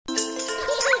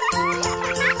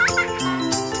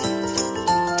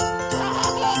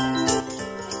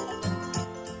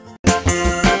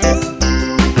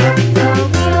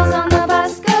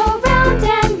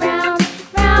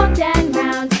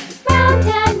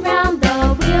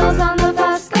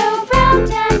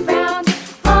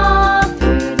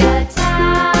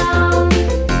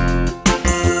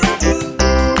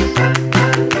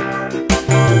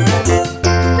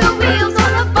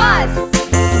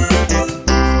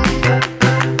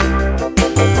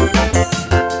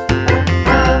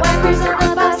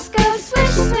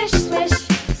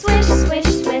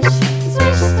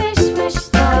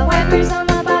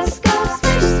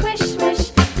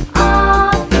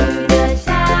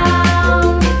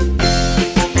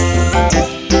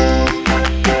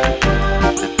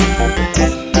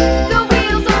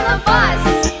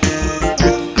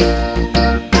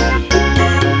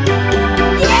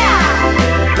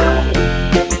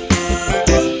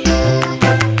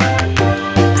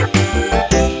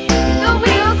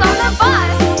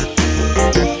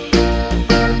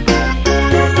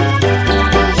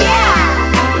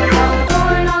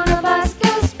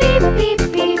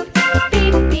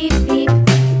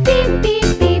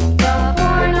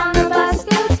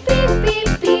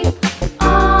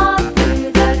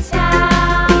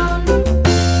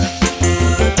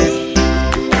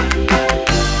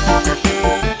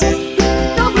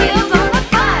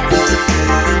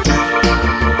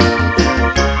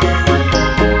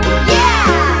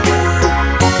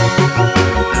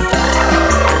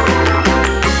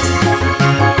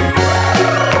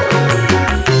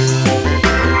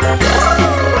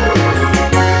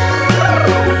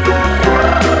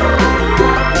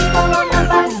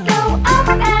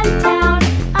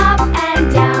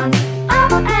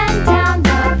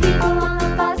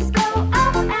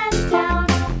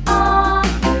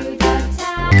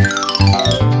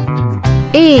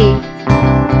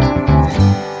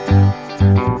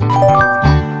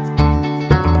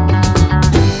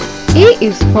A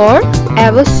is for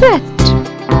avocet.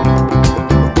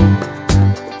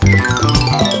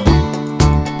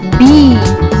 B.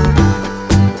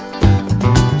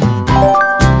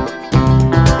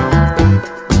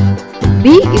 B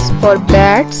is for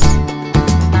bats.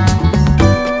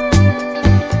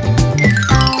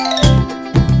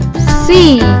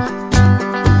 C.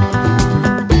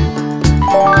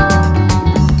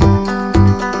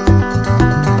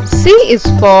 C is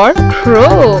for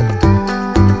crow.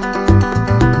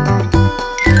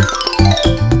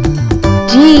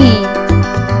 D.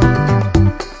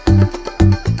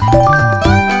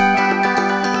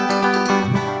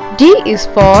 D is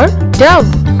for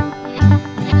dove.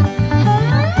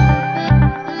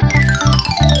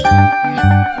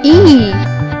 E.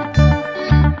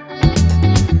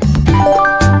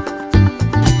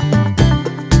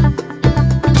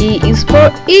 E is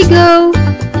for eagle.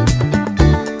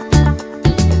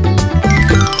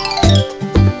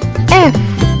 F.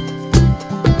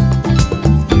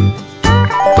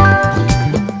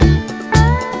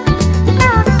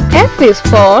 F is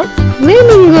for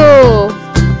flamingo.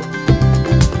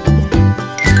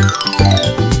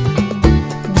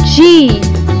 G.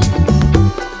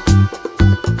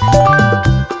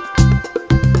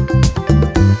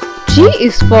 G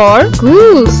is for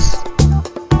goose.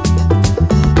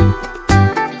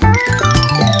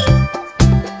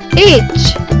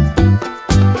 H.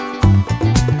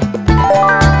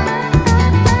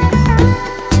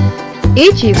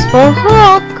 H is for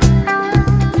hawk.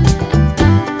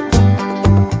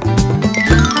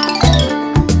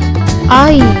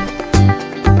 I.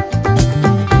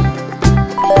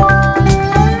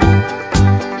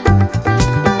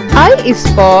 I is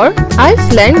for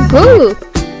Iceland bull.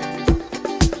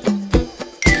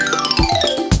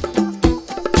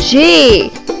 J.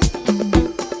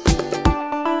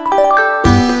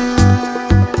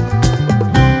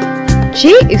 J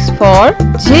is for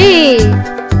jay.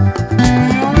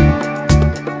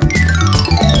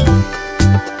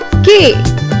 K.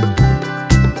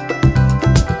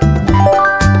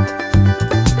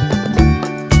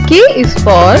 K is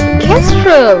for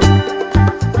kestrel.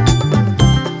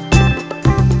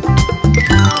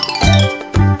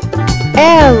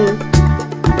 L.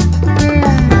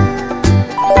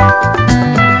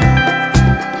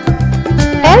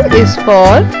 L is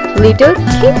for little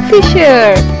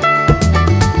kingfisher.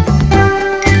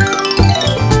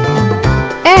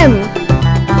 M.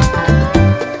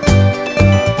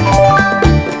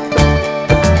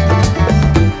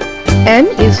 M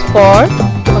is for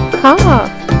macaw.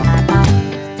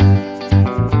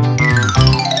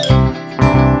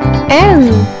 N.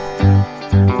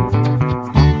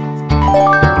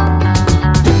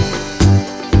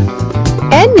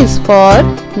 N is for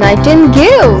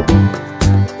nightingale.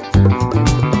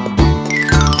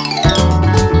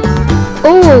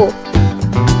 O.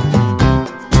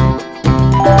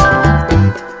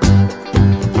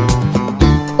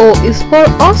 O is for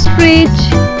ostrich.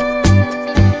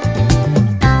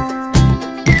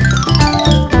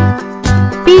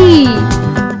 P.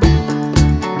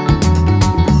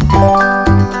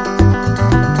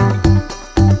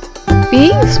 P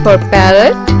is for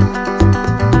parrot.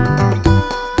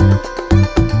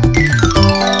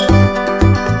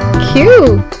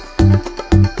 Q.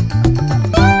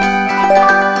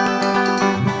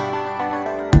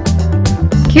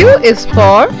 Q is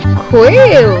for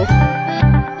quail.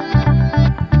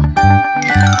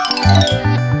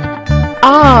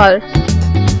 R.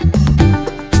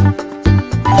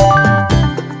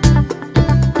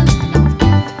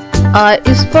 R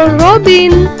is for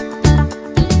robin.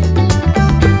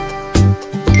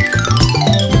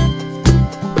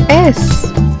 S.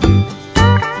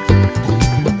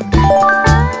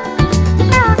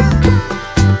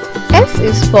 S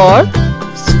is for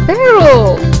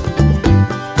sparrow.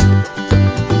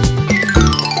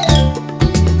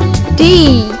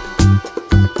 D.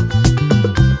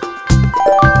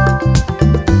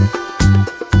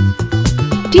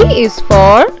 D is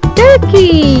for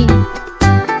turkey.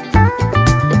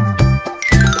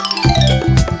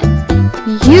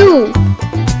 U.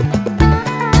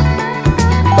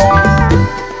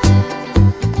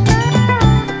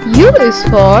 U is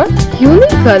for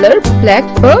unicolor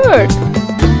blackbird.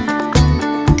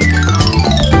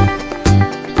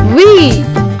 V.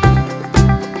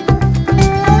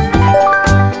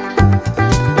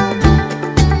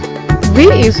 V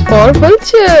is for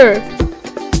vulture.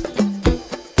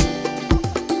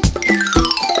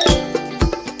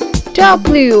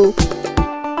 W.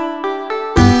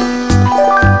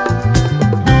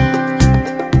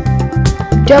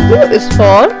 W is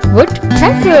for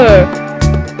woodpecker.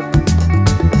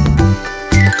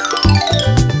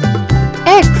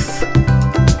 X.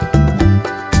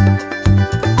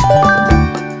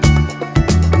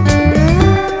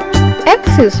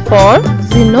 X is for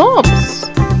xenops.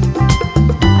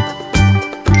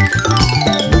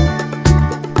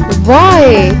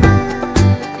 Y.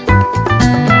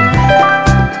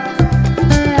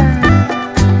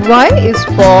 Y is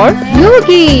for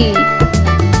yogi.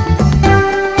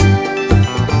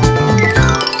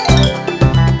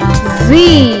 Z.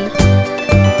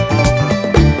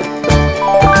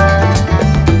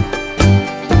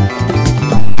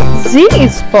 Z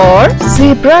is for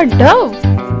zebra dove.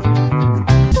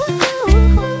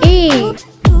 A.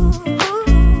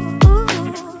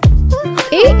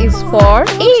 A is for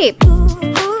ape.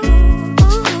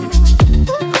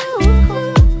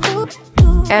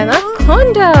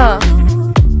 Anaconda.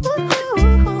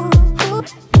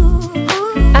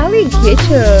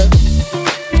 Alligator.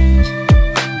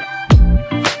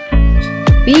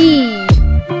 B.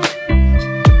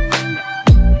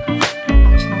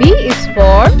 B is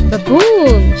for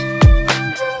baboon.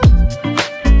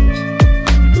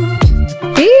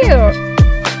 Bear.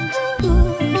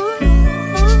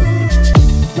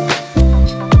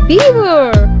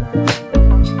 Beaver.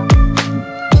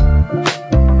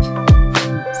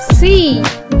 C.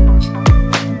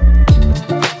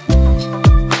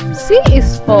 C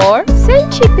is for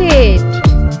centipede.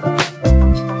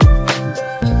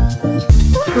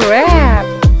 Crab.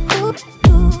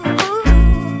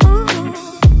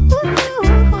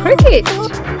 Cricket.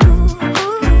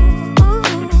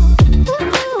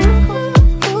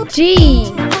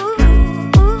 D.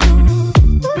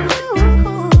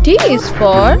 D is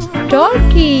for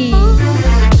turkey.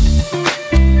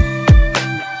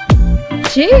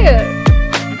 Deer.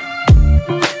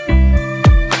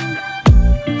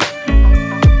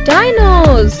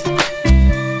 Dinos.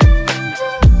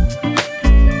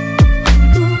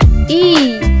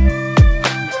 E.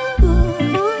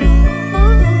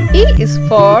 E is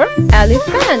for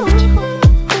elephant.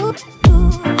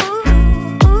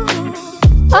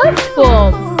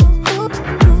 Earthworm.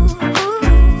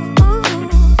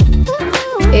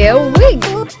 Earwig.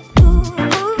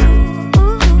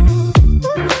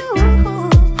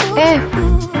 F.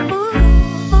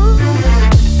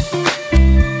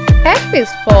 F is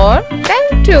for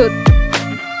fangtooth.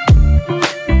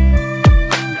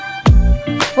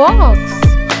 Fox.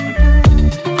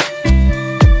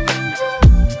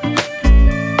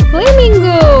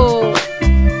 Flamingo.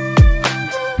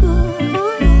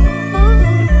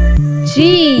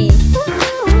 G.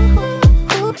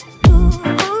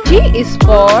 G is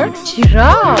for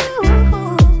giraffe.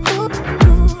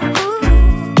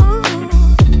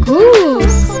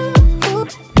 Goose.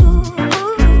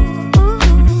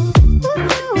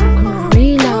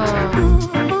 Gorilla.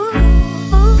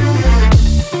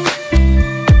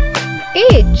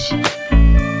 H.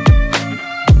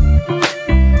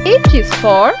 H is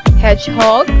for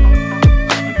hedgehog.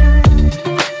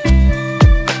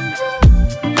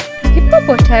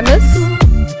 Hippopotamus.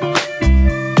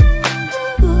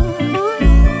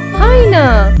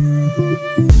 Hyena.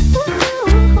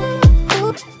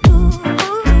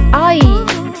 I.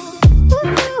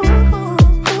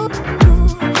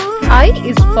 I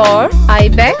is for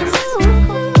ibex.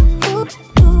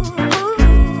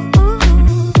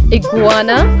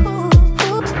 Iguana.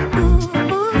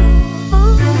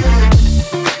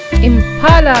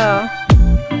 Impala.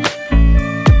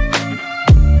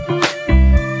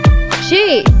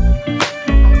 J.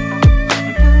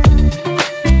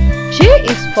 J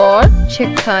is for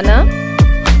Chicana.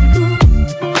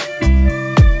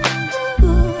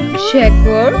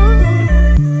 Jaguar.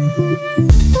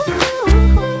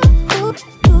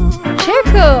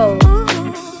 Jackal.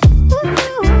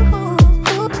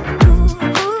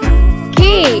 K.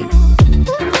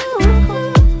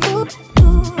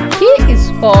 K is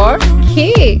for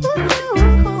cake.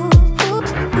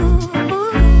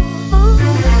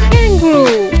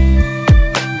 Kangaroo.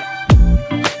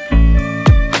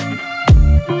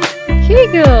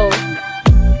 Kegel.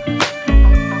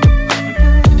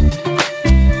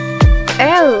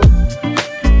 L.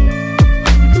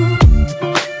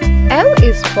 L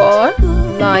is for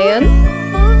lion.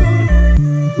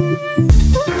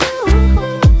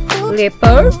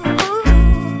 Leopard.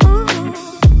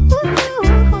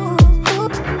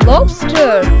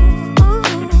 Lobster.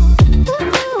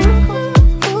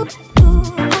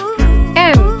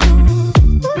 M.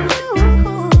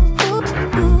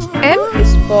 M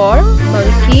is for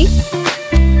monkey.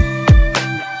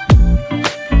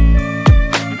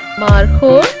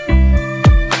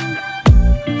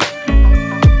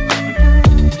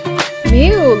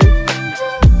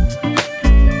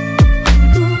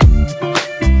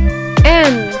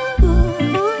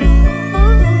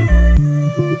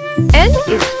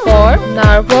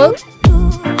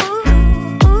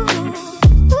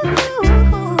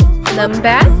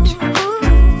 Numbat.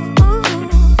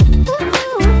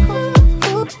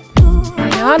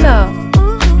 Ayala.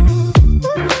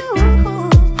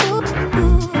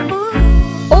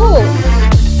 O.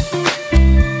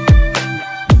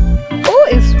 O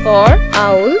is for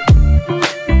owl.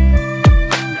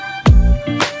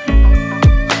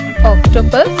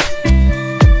 Octopus.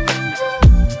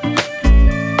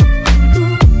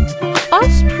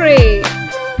 Osprey.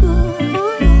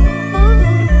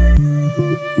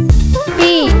 P.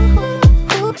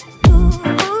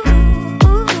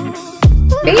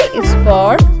 P is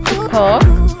for peacock.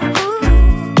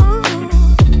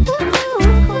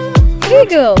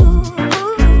 Eagle.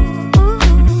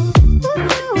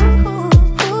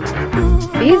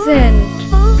 Pheasant.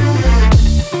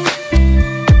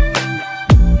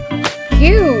 Q.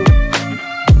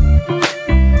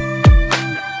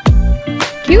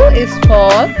 Q is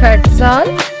for quetzal.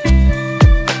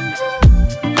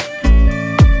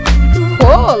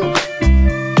 Quail.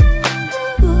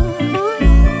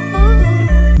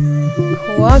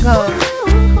 Quagga.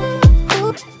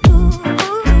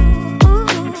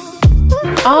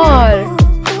 R.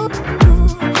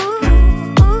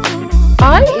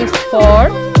 R is for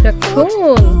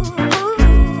raccoon.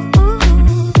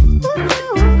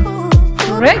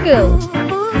 Regal.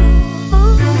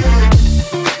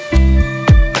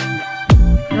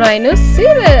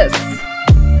 Rhinoceros.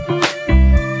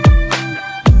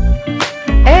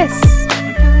 S.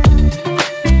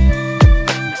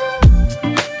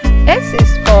 S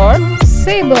is for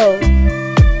sable.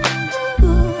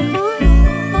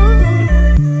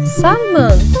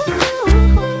 Salmon.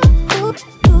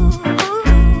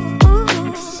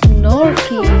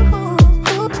 Snorky.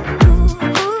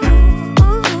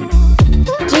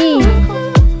 T.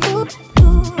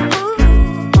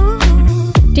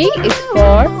 T is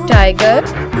for tiger.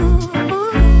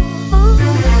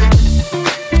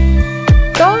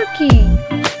 Turkey.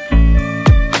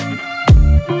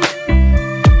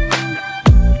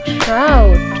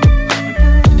 Trout.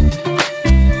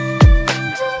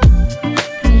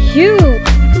 U.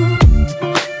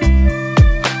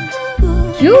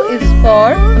 U is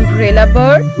for umbrella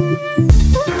bird.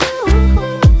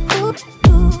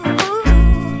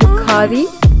 Yukari.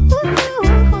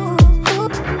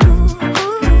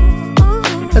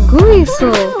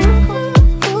 Aguiso.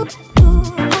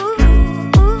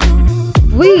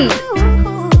 V.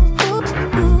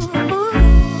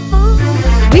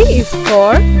 V is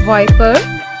for viper.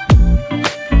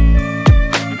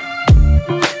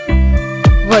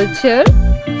 Vulture.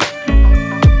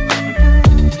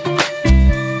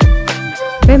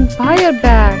 Vampire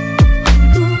bat.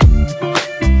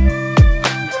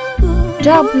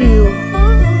 W.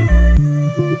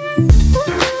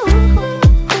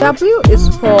 W is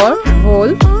for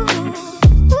wolf.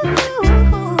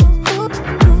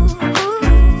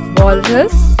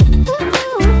 Walrus.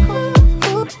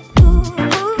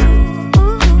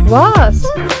 Wasp.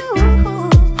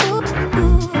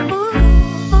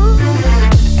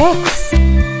 X.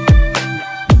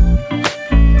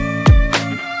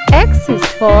 X is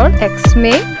for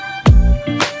X-May.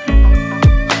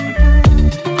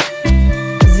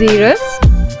 Xerus.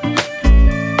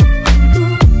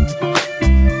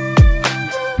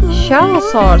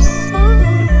 Shallosaurus.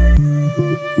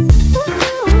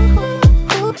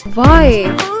 Y.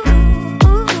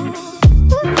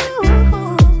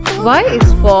 Y is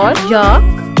for yak.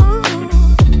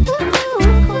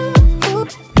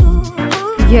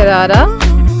 Yarara.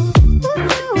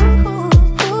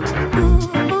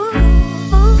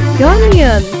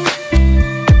 Onion.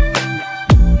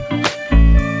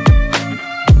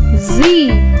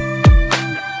 Z.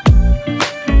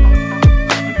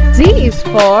 Z is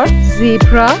for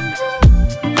zebra.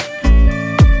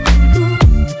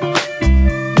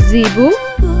 Zebu.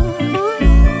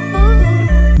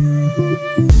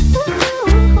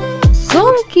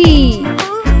 Zonkey.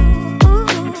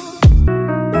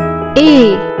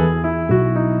 A.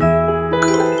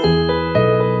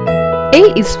 A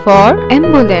is for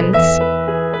ambulance.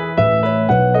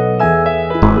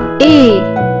 A.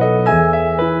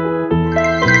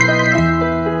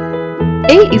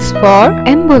 A is for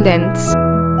ambulance.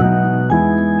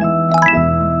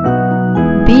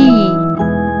 B.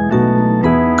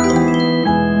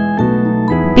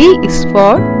 B is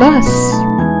for bus.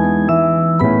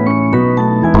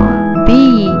 B.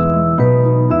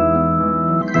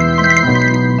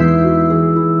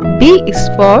 B is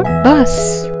for bus.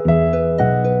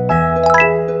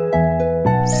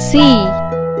 C.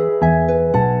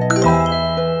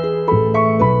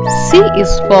 C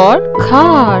is for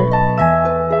car.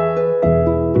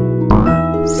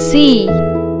 C.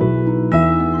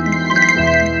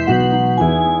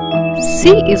 C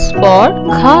is for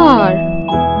car.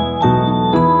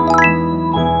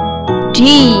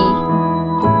 D.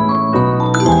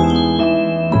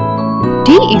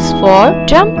 D is for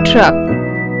dump truck.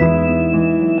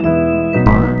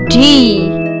 D.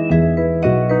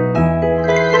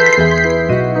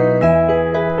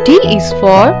 D is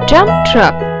for dump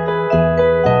truck.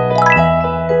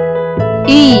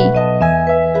 E.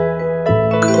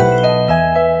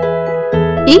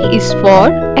 E is for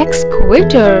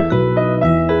excavator.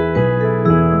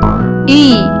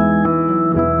 E.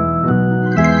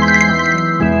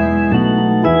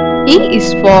 E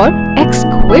is for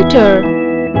excavator.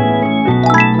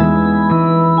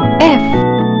 F.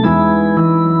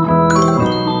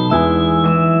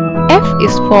 F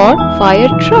is for fire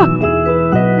truck.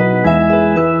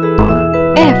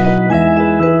 F.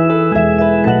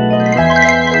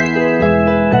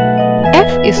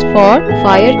 F is for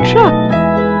fire truck.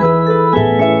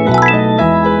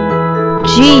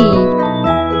 G.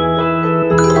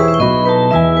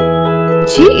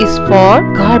 G is for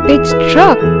garbage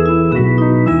truck.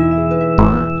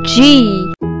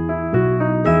 G.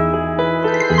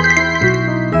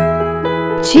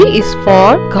 G is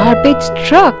for garbage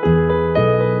truck.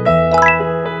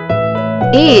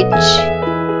 H.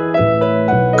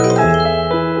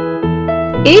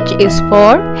 H is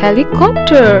for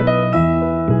helicopter.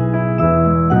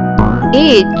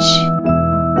 H.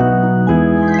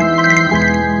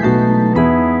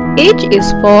 H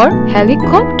is for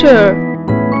helicopter.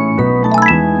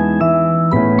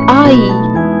 I.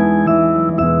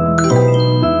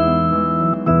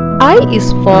 I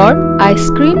is for ice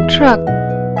cream truck.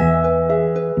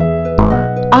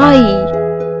 I.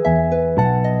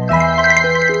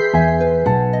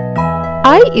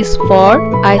 I is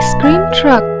for ice cream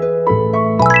truck.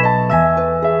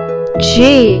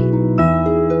 J.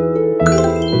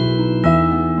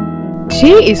 J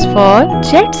is for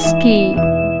jet ski.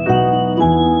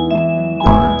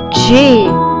 J.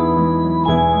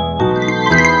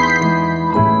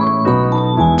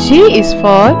 J is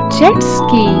for jet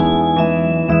ski.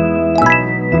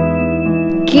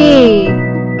 K.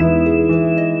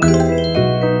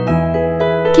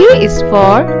 K is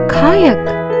for kayak.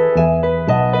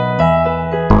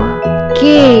 K.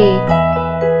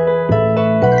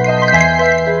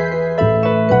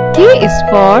 K is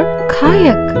for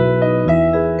kayak.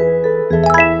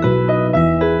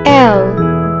 L.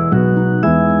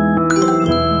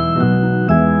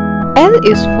 L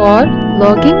is for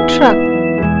logging truck.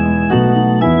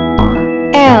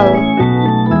 L.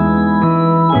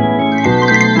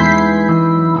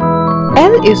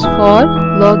 L is for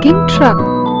logging truck.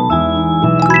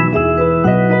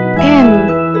 M.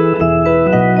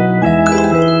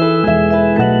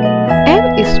 M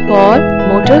is for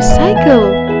motorcycle.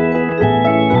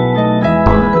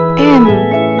 M.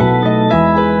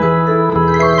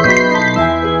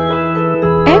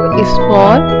 M is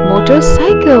for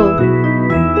motorcycle.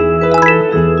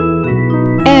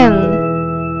 N.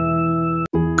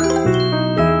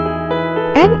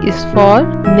 N is for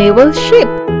naval ship.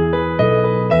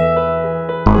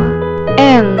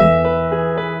 N.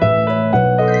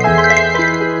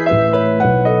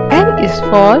 N is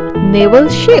for naval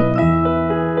ship.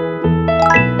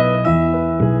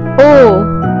 O.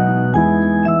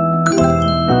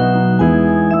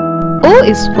 O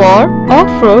is for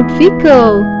off-road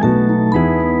vehicle.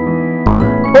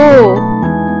 O.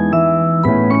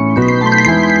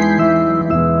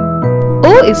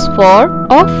 O is for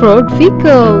off-road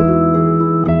vehicle.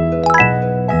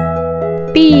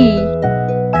 P.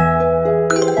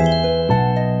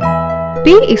 P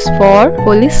is for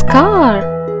police car.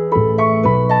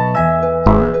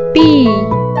 P.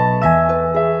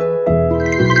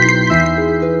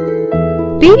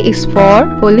 P is for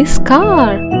police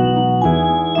car.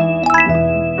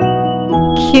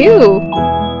 Q.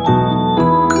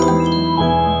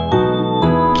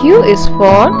 Q is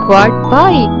for quad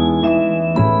bike.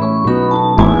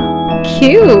 Q.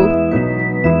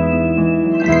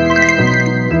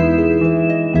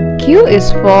 Q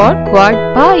is for quad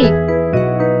bike.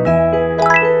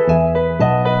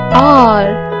 R.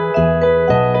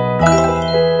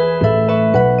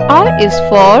 R is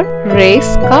for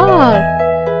race car.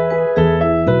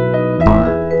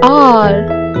 R.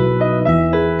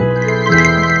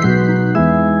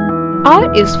 R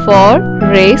is for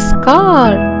race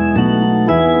car.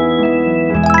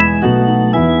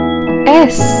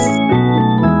 S.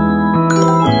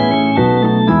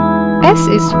 S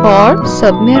is for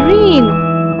submarine.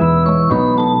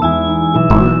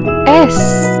 S.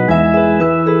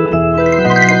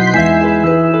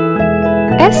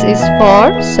 S is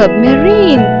for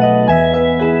submarine.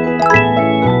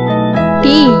 T.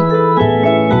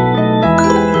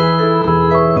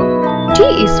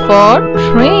 is for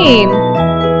train.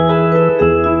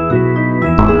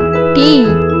 T.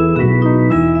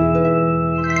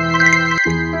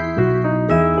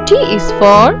 T is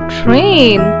for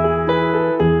train.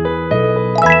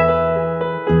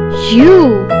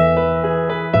 U.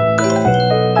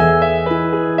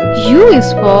 U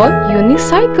is for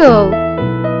unicycle.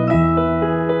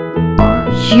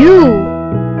 U.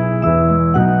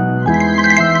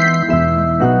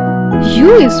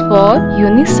 U is for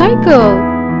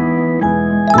unicycle.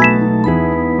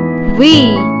 V.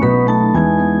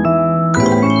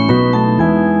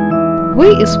 V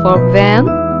is for van.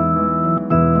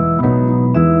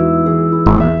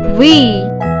 V.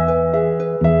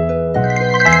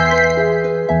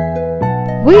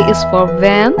 V is for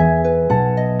van.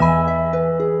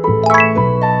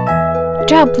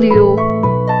 W.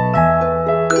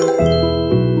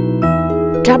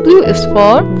 W is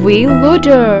for wheel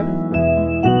loader.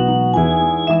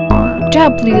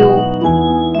 W.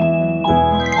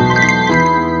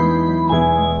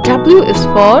 W is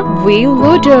for wheel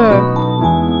loader.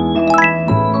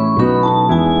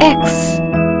 X.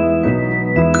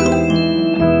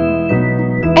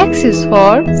 X is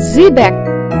for zebra.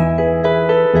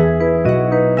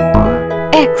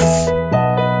 X.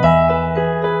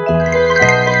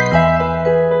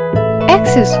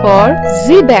 X is for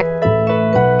zebra.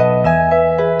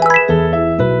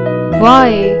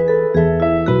 Y.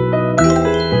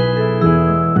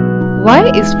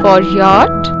 Y is for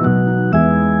yacht.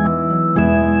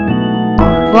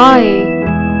 Y.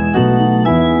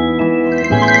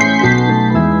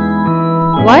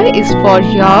 Y is for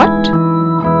yacht.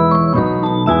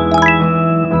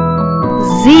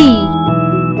 Z.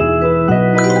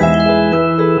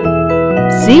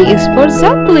 Z is for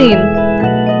zeppelin.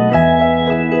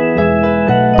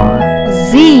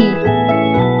 Z.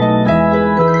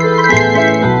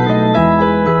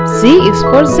 Z is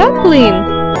for zeppelin.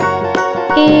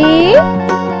 A.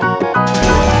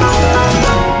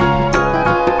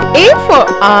 A for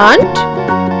ant.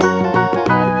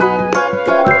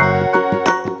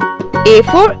 A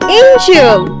for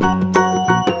angel.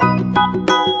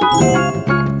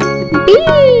 B.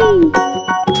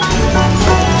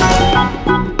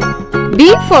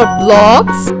 B for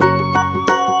blocks.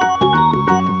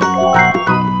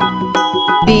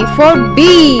 B for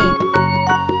bee.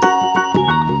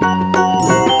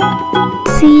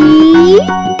 C.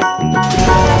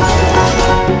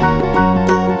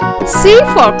 C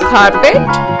for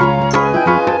carpet.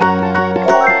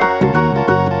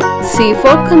 C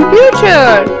for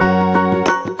computer.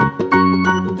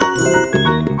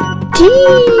 D.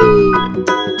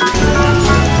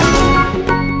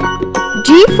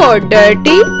 D for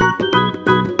dirty.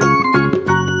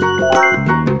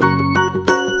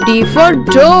 D for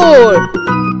door.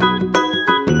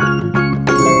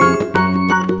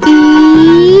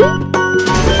 E.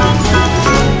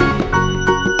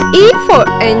 E for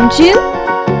engine.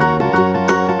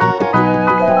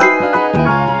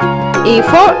 E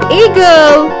for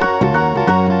eagle.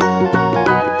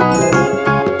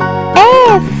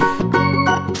 F.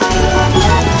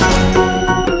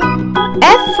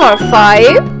 F for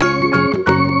 5.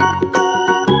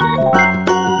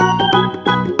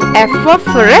 F for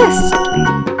forest.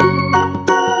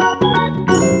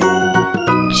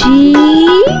 G.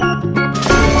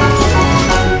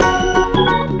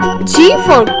 G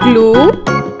for glue.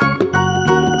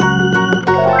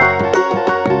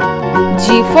 G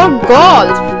for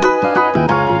golf.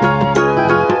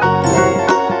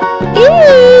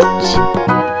 H.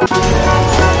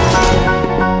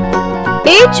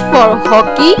 H for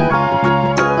hockey.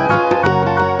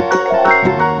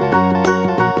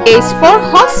 H for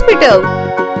hospital.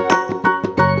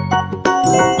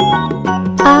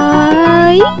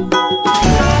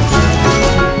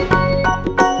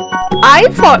 I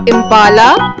for impala.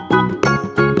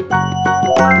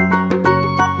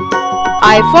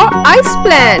 I for ice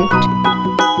plant.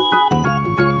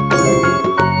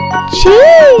 J.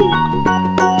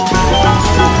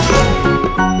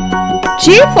 J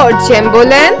for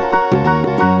jambolan.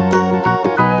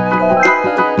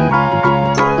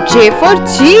 J for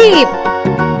jeep.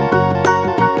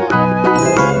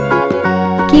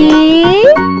 K.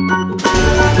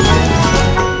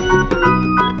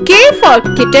 K for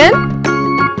kitten.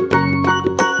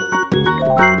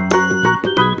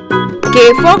 K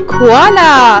for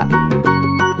koala.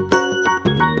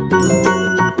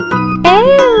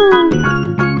 L.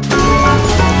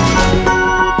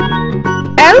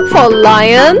 L for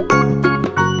lion.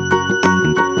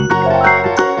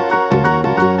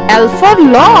 L for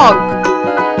log.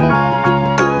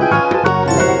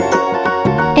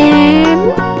 M.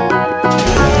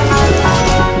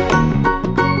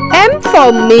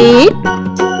 for meat.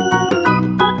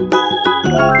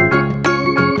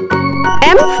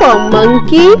 M for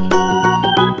monkey.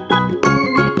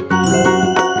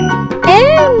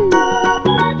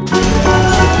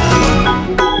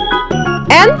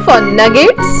 N for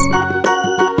nuggets.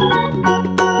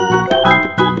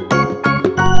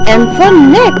 N for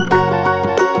neck.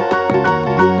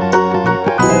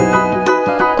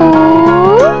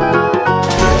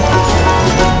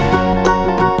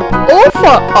 O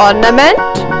for ornament.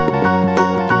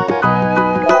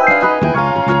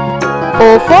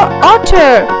 O for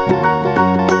otter.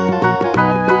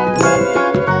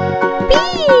 P.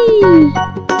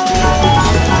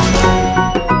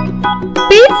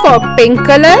 P for pink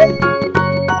color.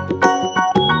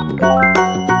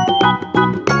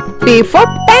 P for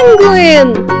penguin.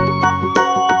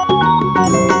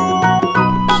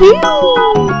 Q.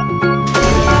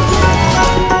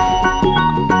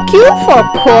 Q for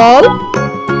quail.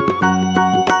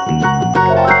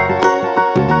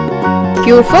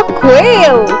 Q for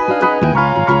quail.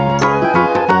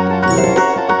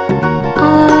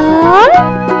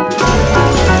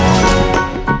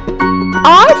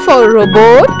 R for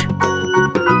robot.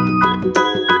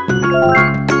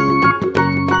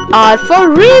 R for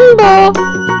rainbow.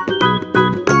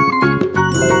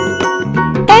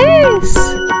 S.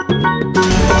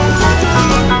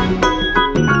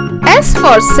 S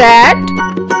for sad.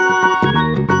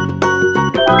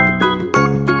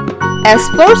 S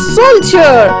for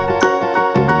soldier.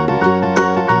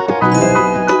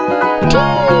 T.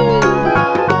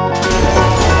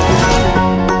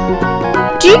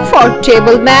 T for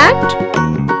table mat.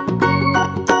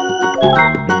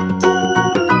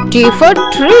 T for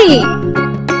tree.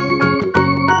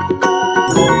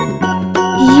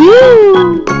 U.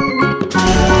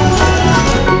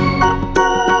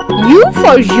 U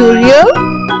for Uriel.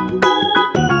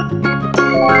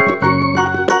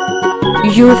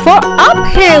 U for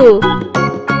uphill.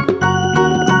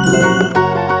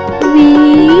 V.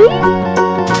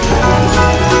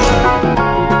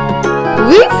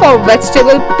 V for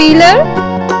vegetable peeler.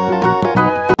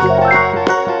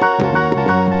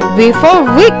 V for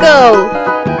vehicle.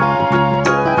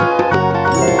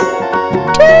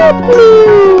 W.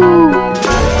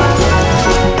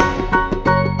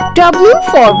 W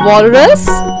for walrus.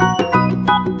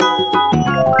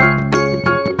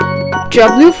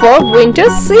 W for winter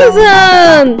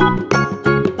season.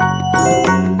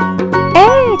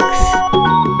 X.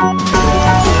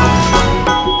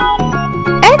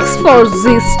 X for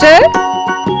Zister.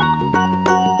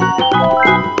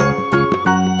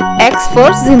 X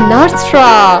for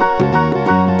Zinarthra.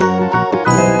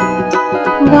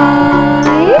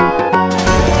 Y.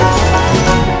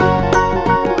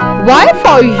 Y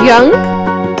for young.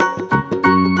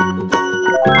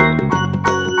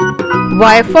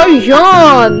 Y for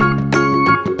yawn.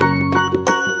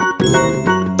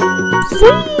 Z.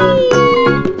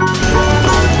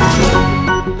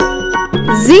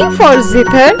 Z for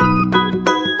zither.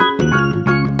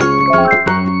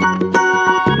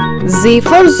 Z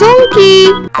for zonkey.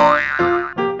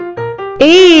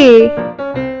 A.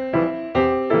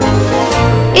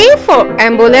 A for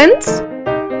ambulance.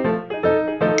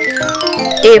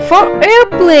 A for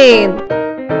airplane.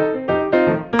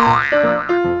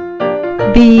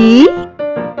 B.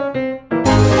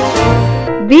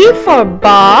 B for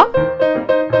bar.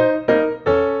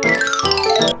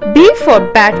 B for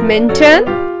badminton.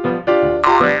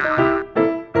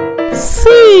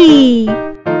 C.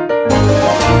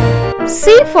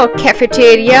 C for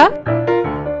cafeteria.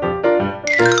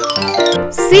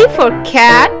 C for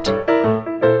cat.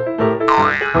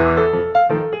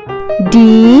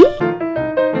 D.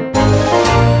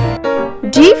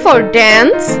 D for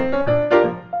dance.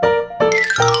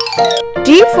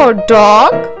 D for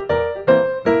dog.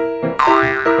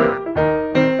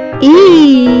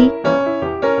 E.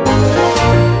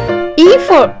 E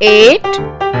for eight.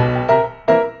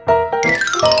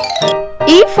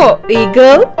 E for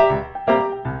eagle.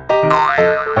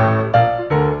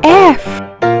 F.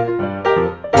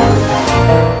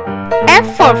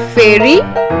 F for fairy.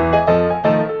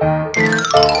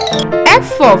 F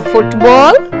for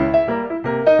football.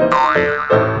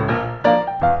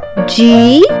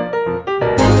 G.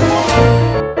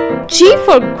 G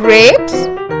for grapes.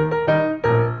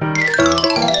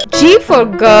 G for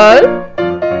girl.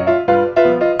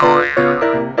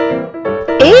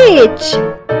 H.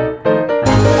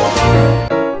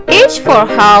 H for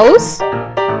house.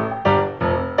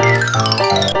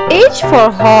 H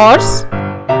for horse.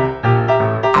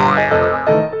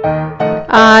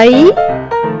 I.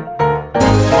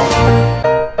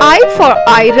 I for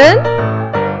iron.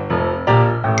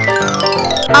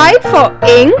 I for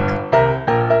ink.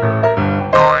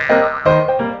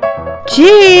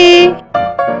 J.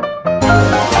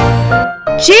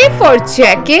 J for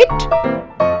jacket.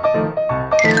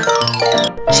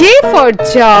 J for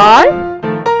jar.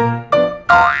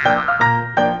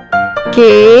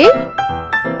 K.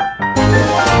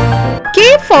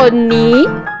 K for knee.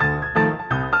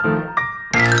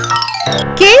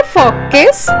 K for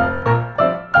kiss.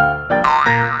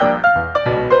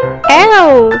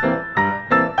 L.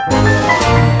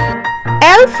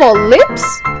 L for lips.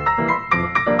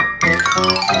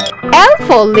 L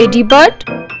for ladybird.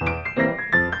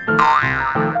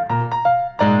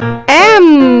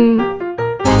 M.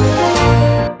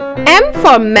 M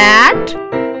for mat.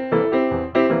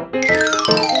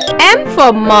 M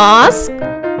for mask.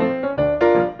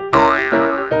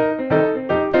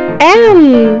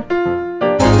 N.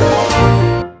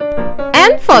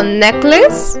 N for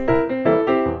necklace.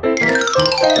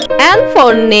 N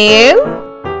for nail.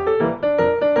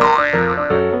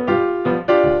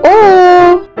 O.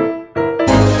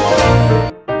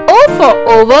 O for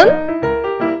oven.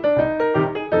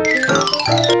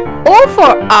 O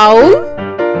for owl.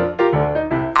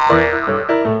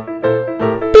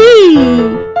 P.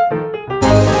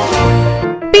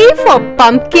 P for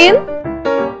pumpkin.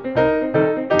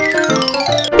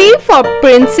 P for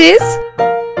princess.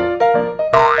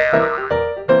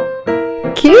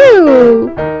 Q.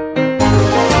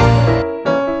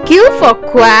 Q for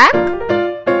quack.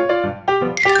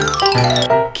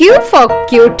 Q for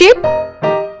Q-tip.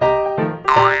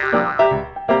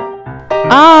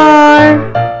 R.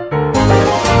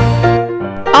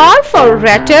 R for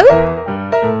rattle.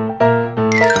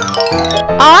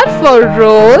 R for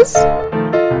rose.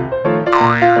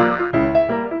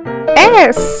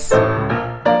 S.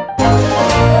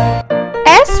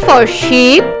 S for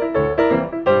sheep.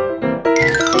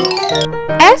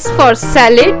 S for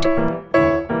salad.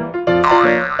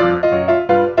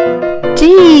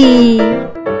 T.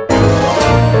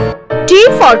 T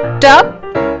for tub.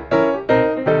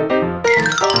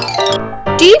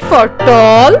 T for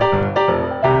tall.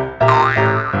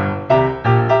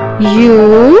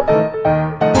 U.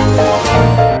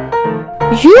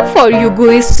 U for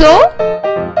Uguiso.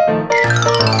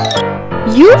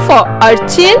 U for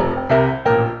urchin.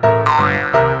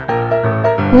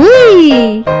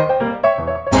 V.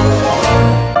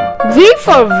 V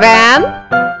for van.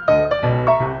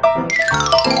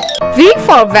 V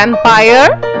for vampire.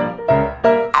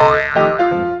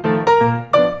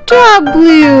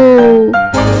 W.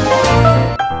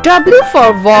 W for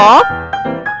walk.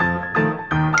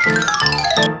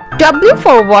 W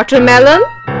for watermelon.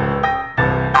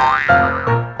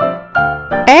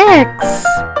 X.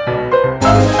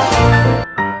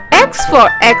 X for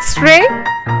X-ray.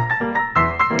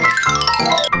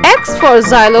 X for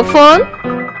xylophone.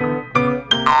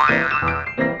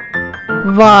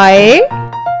 Y.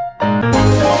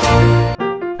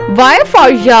 Y for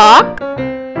yak.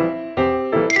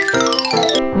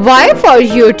 Y for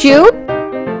YouTube.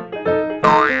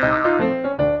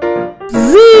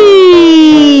 Z.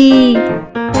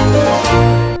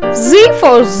 Z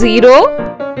for zero.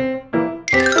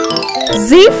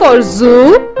 Z for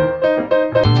zoo.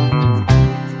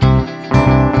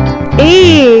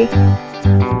 A.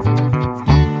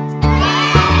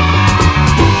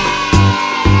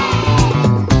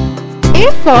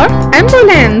 A for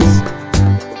ambulance.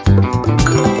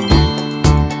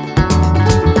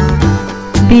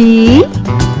 B.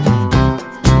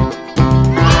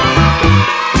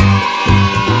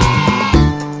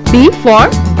 B for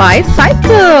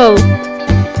bicycle.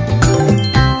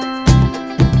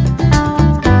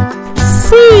 C.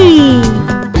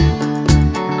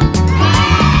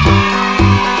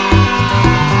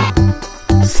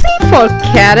 C for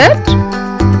carrot.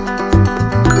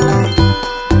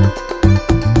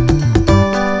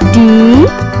 D.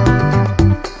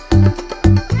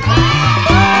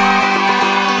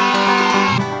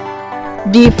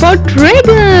 D for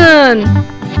dragon.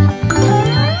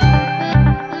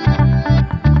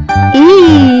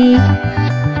 E.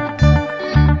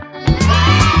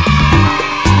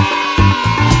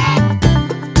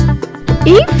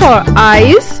 E for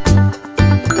eyes.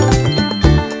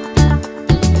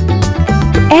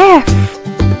 F.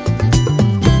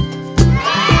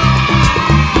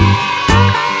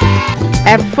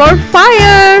 F for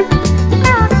fire.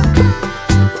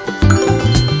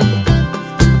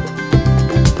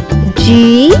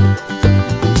 G.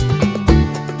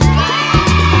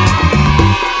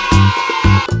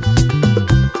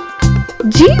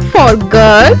 G for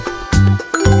girl.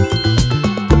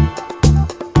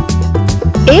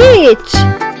 H.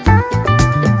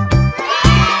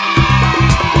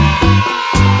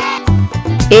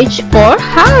 H for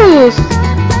house.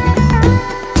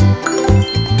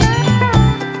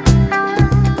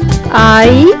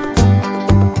 I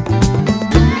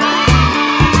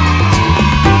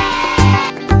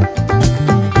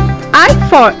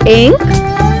for ink.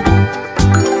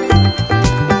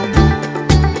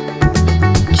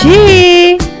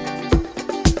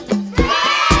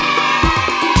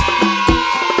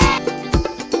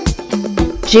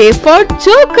 J for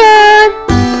joker.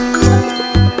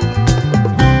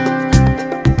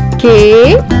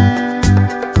 K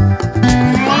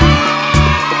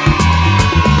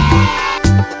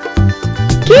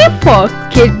for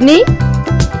kidney.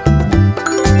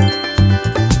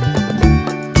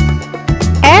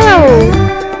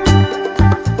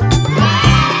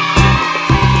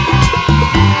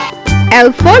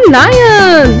 L for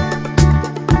lion.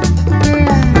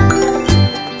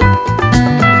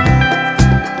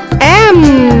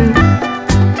 M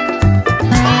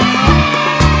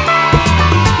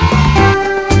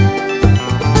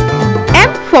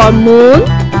for moon.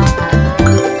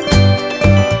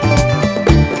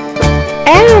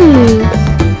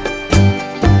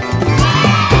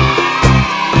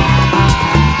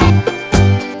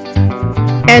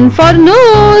 N for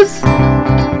nose.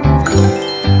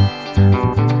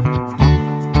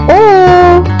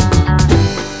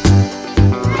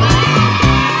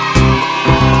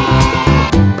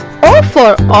 O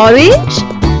for orange.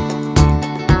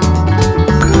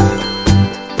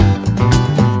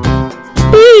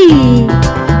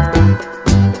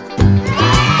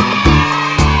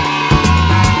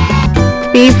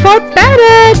 P for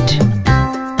parrot.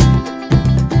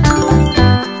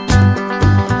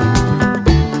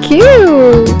 Q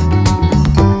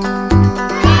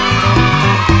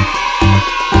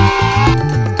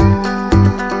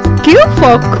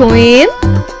for queen.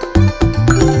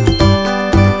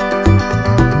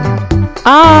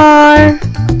 R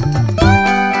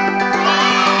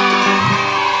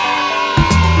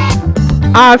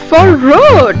for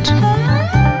road.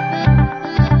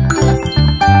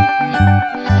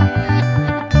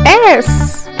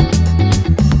 S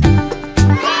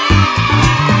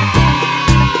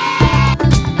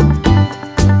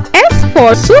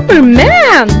for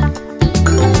Superman.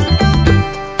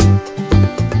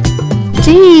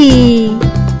 T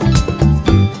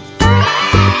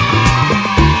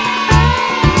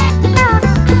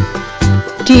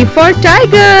for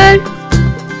tiger.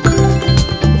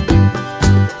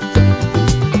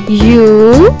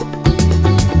 U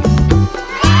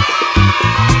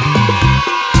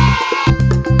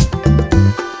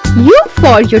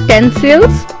for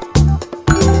utensils.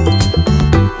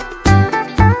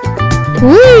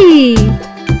 V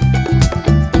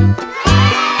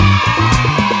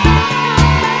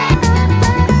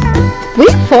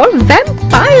for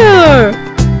vampire.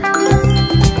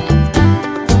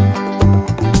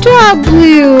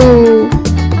 W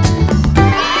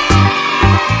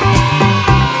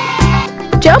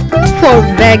for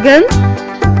wagon.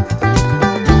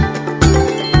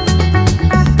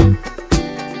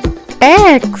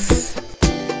 X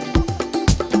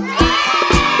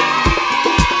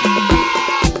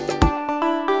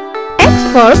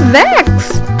for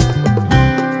wax.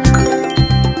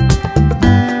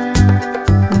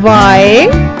 Y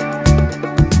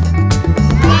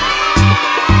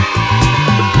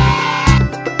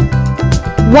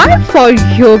for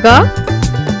yoga.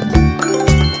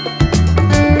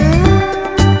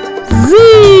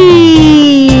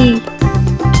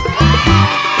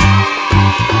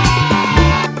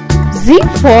 Z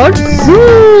for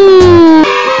zoo.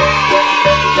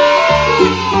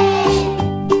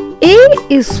 A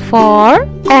is for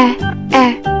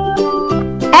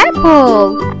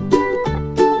apple.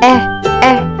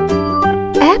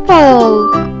 Apple.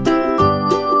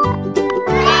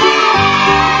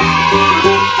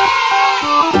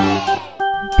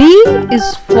 B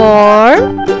is for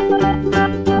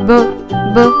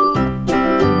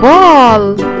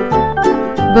ball.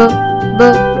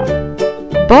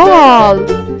 Ball.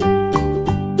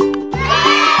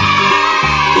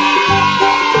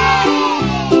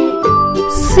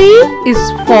 C is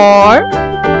for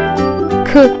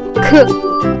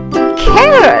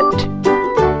carrot.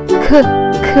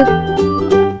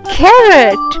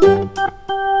 Carrot.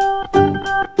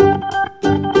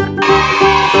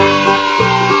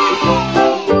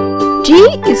 D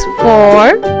is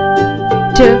for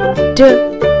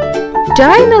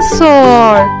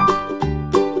dinosaur.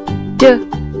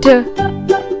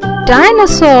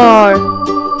 Dinosaur.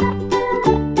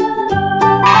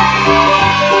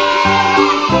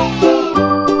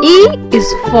 E is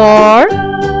for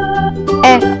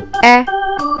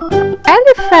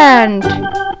elephant.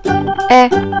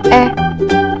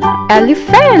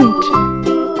 elephant.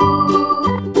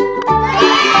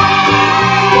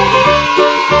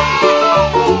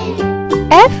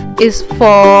 F is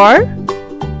for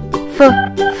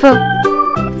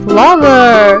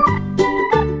flower.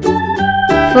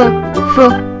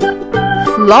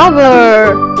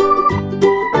 Flower.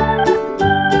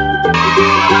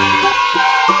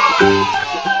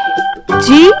 G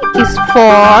is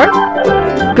for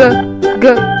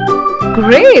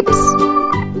grapes.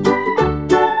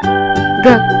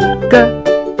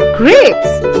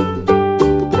 Grapes.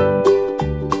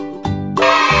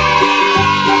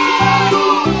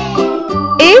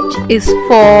 H is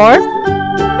for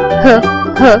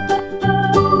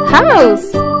house.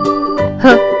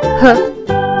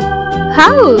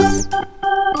 House.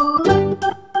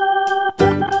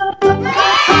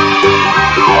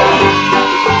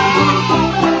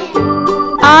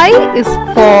 I is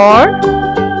for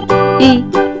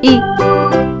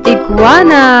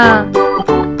iguana.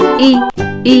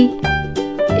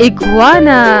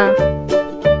 Iguana.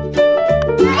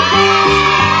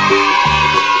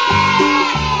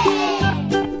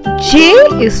 J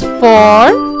is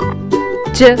for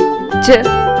juice.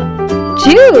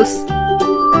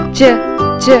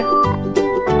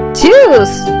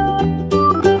 Juice.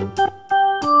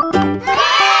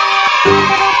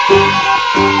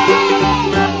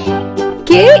 K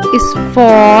is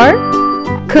for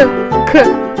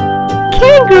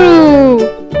kangaroo.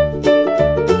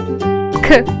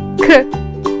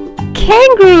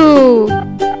 Kangaroo.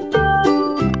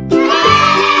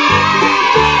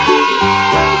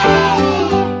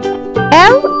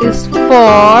 L is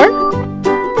for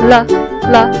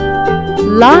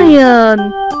lion.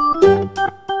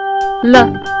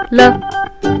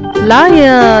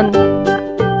 Lion.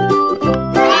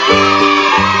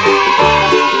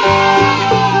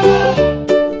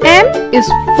 M is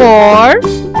for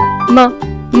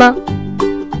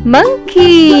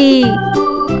monkey.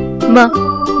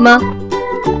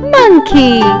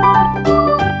 Monkey.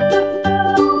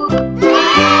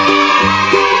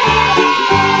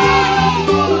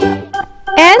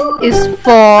 N is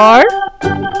for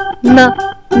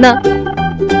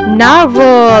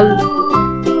narwhal.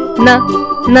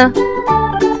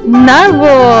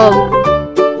 Narwhal.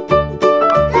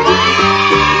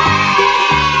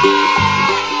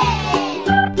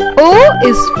 O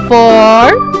is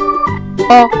for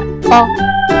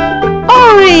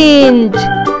orange.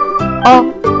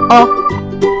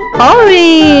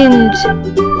 Orange.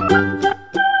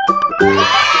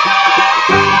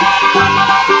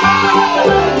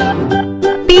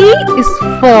 P is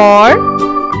for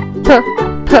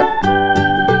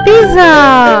pizza.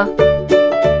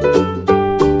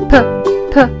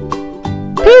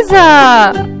 Pizza.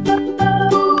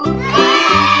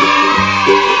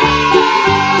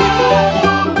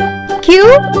 Q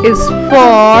is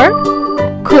for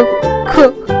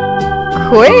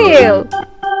quail.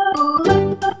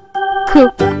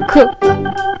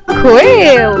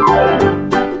 Quail.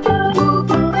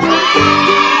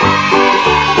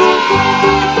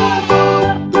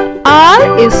 R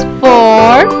is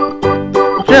for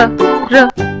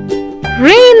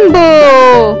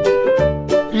rainbow.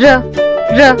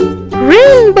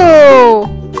 Rainbow.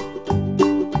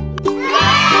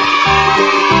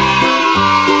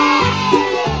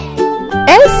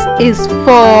 S is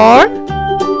for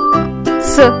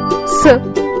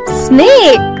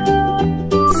snake.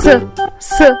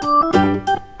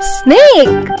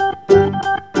 Snake.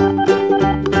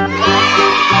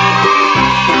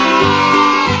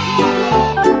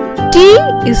 T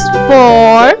is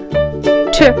for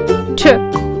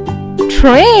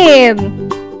train.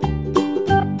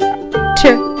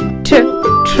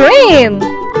 Train.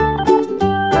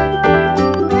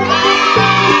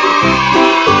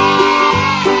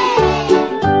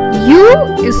 U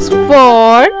is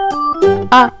for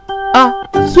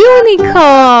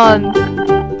unicorn.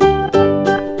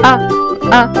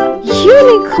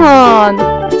 Unicorn.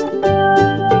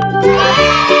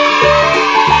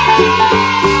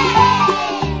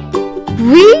 V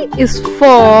is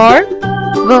for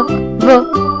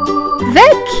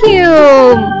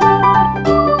vacuum.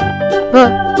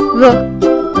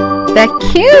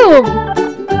 Vacuum.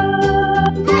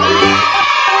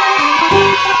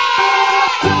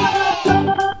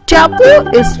 W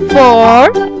is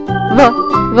for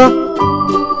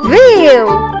wheel.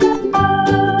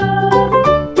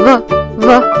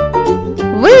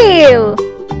 Wheel.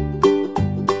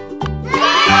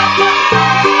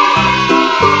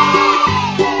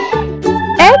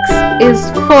 X is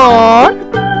for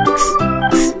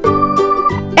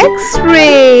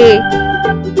X-ray.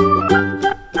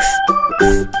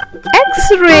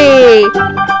 X-ray.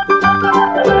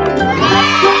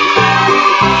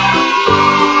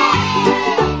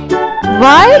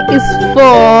 Y is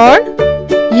for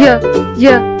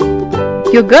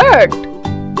yogurt.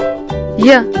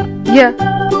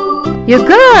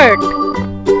 Yogurt.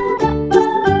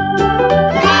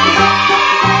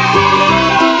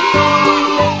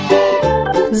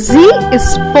 Z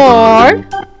is for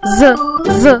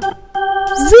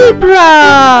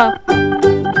zebra.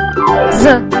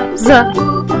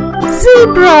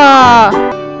 Zebra.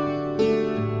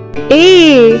 A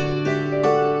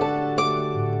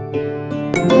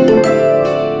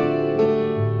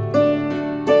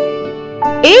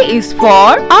is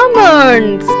for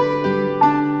almonds.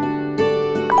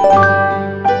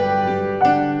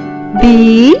 B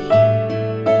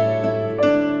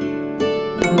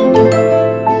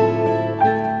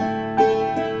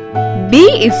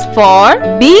is for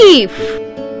beef.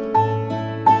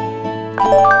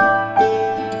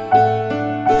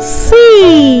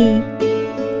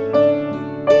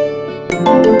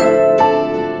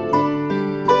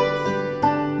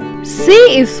 C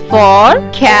is for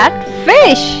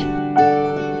catfish.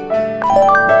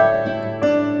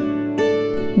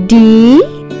 D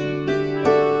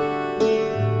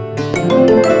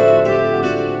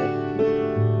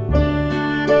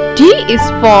is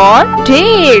for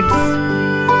dates.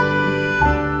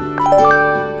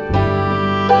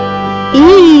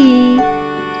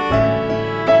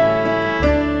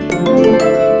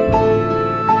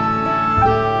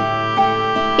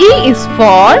 E is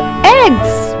for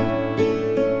eggs.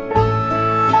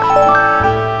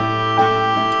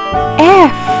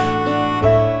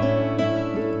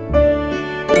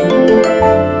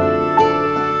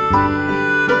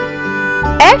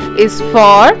 F is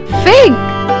for fig.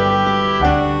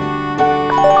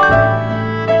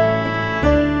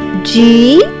 G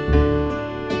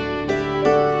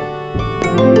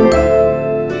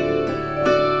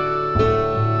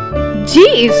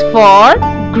is for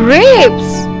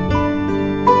grapes.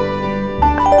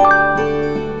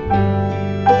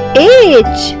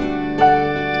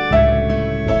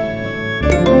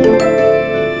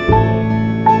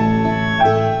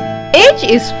 H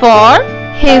is for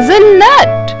hazelnut.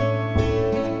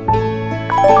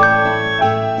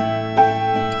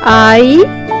 I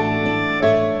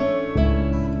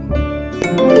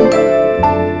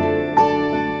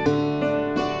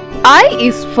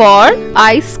is for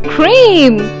ice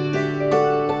cream.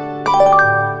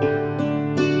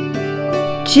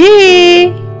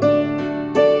 J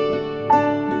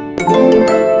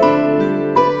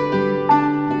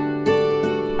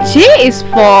is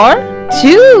for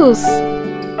juice.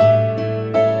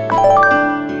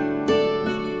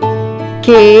 K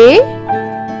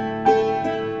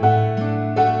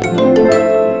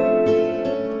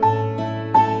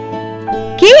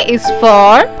is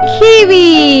for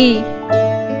kiwi.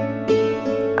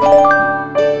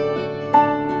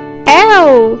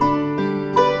 L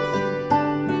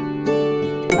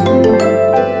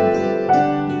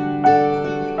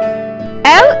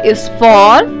is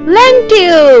for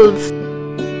lentils.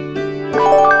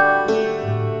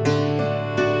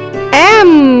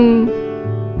 M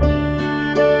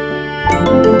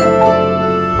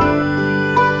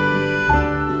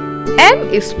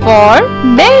is for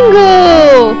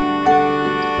mango.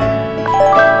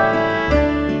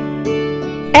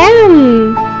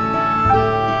 N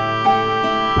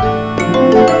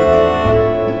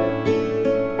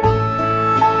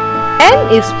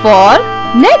is for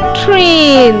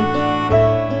nectarine.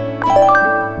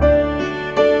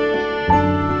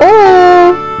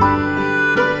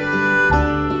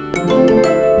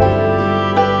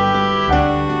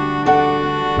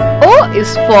 O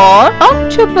is for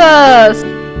octopus.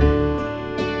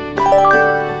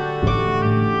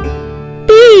 P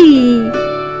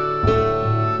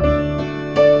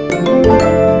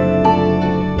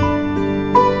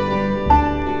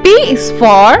is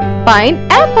for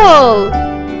pineapple.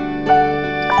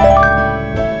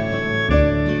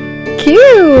 Q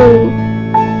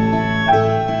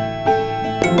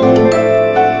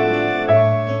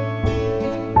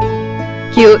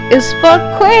is for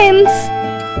quince.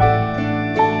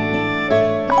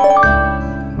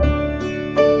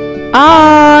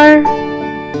 R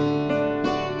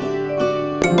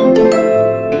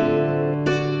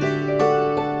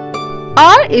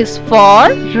is for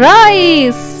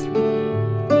rice.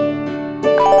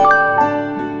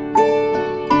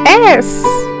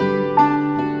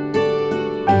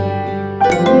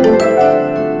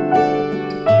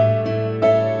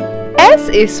 S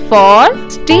is for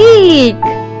stick.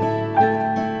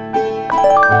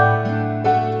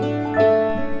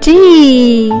 T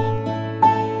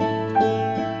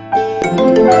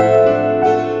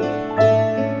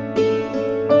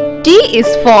is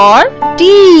for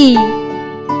tea.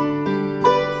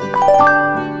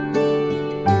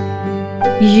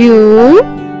 U.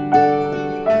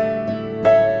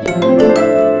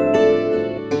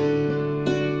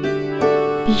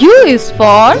 U is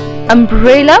for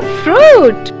umbrella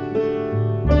fruit.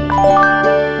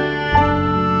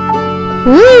 V.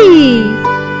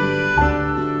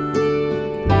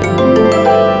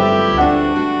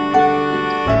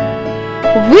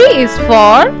 V is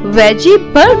for veggie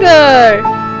burger.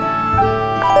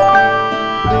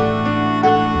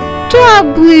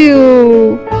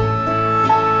 W.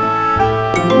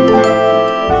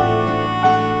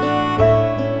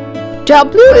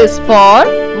 W is for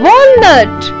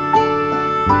walnut.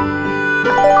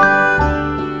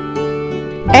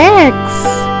 X.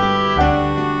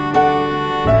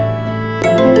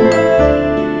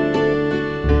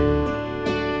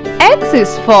 X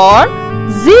is for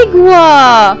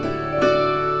zigua.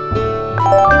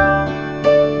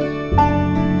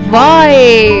 Y.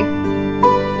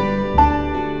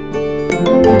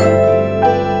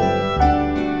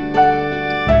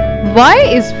 Y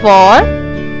is for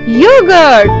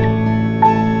yogurt.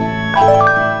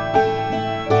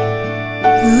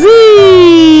 Z.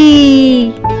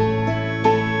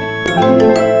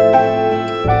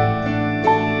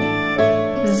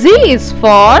 Z is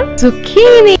for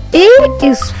zucchini. A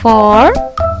is for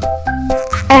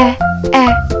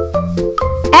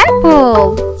apple.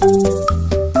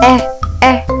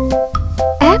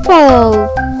 Apple.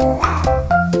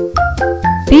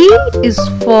 B is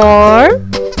for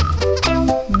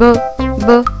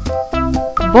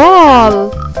ball.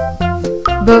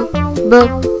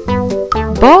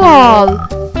 Ball.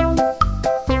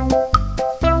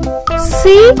 C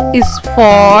is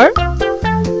for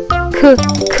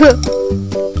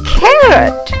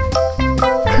carrot.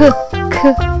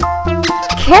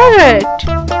 Carrot.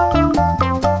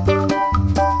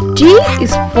 D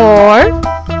is for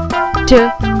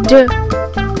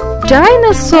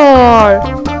dinosaur.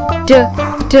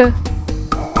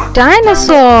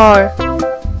 Dinosaur.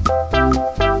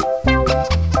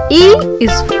 E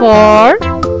is for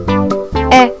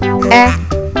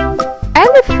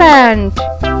elephant.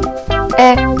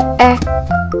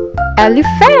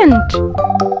 Elephant.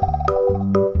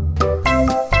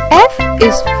 F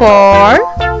is for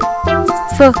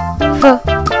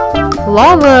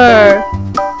flower.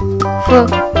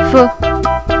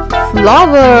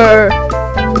 Flower.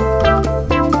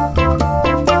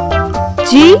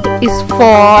 G is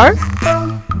for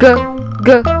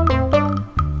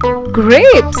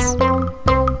grapes.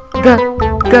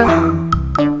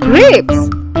 Grapes.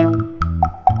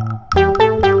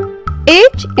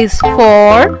 H is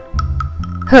for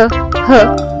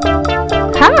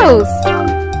house.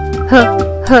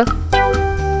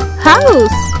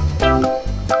 House.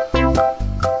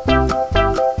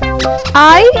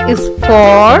 I is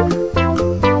for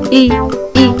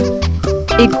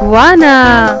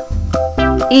iguana.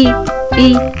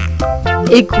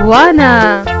 Iguana.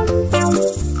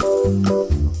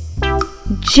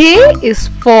 J is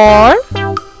for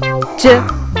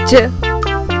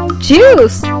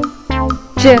juice.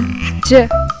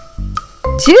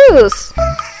 Juice.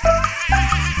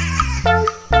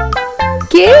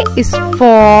 K is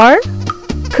for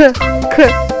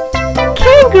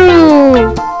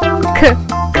kangaroo.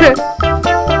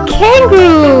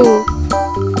 Kangaroo.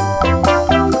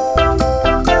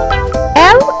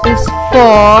 L is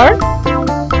for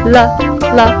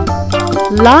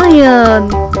lion.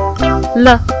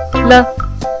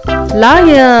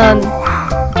 Lion.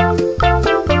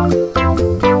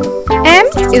 M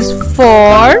is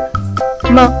for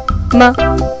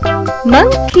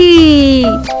monkey.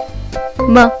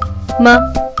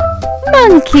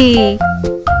 Monkey.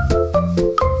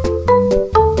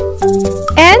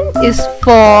 N is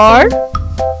for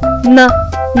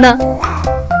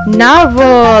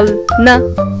narwhal.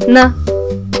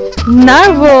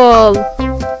 Narwhal.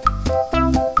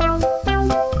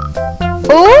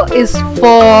 O is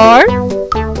for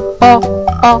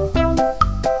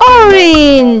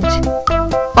orange.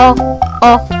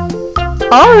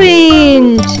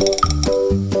 Orange.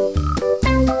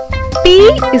 P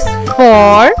is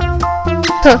for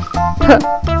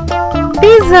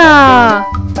pizza.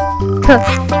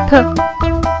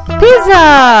 Pizza.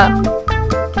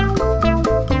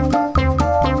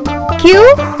 Q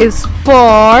is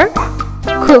for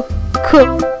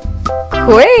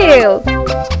quail.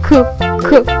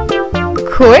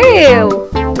 Quail.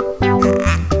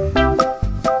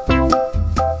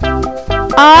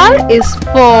 R is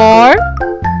for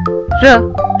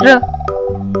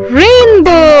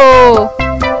rainbow.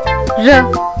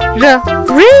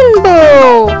 Rainbow.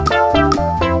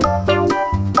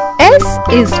 S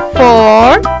is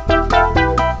for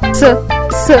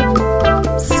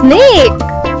snake.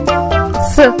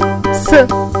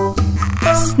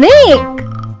 snake.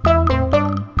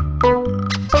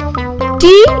 T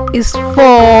is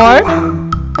for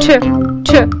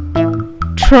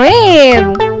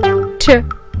train.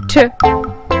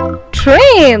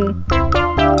 Train.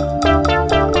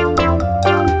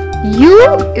 U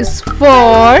is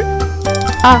for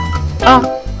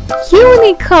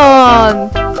unicorn.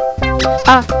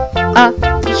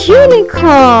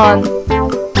 Unicorn.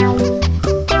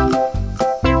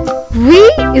 V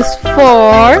is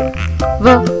for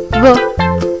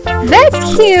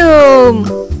vacuum.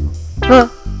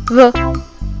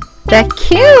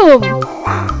 Vacuum.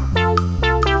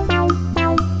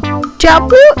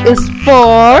 W is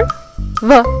for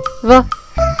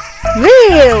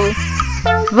wheel.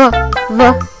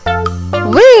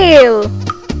 Wheel.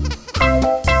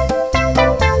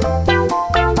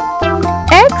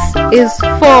 X is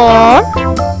for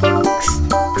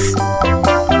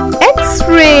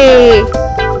X-ray.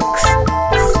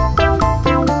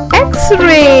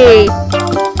 X-ray.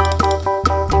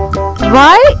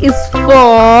 Y is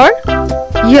for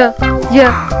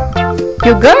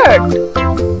yogurt.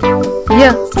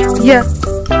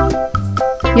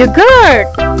 Yogurt.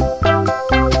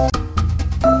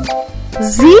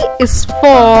 Z is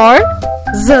for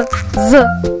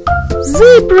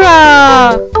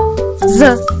zebra.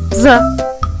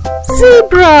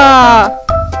 Zebra.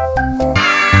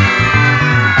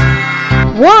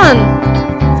 1.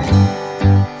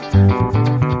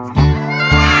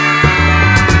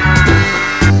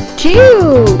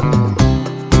 2.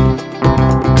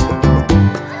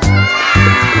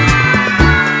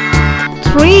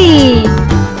 3.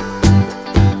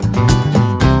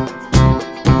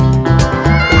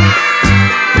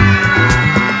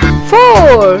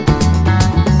 4.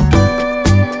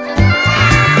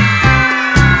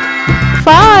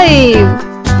 5.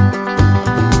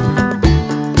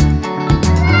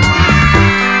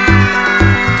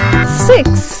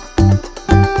 6.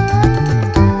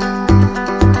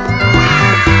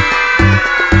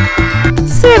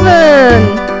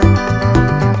 7.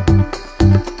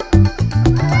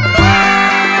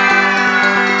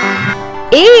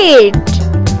 8.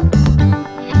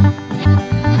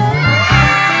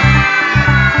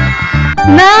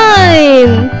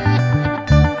 9.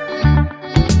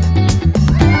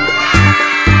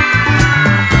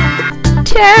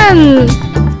 10.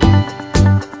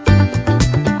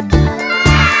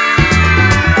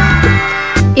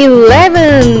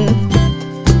 11.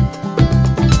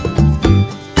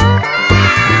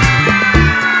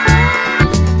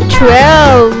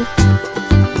 12.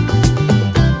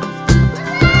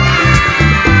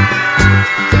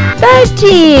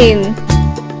 13.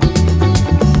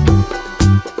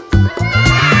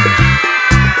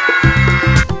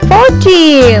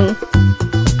 14.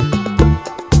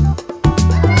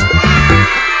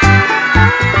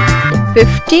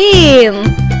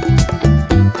 15.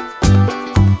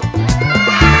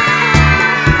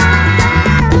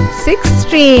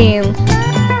 16.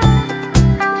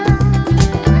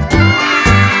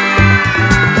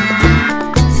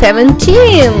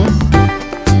 17.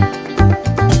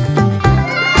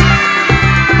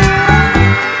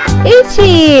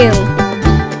 18.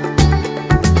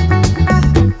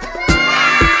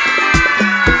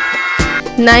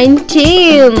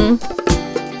 19.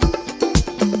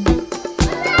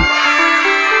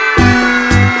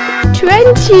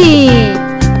 20.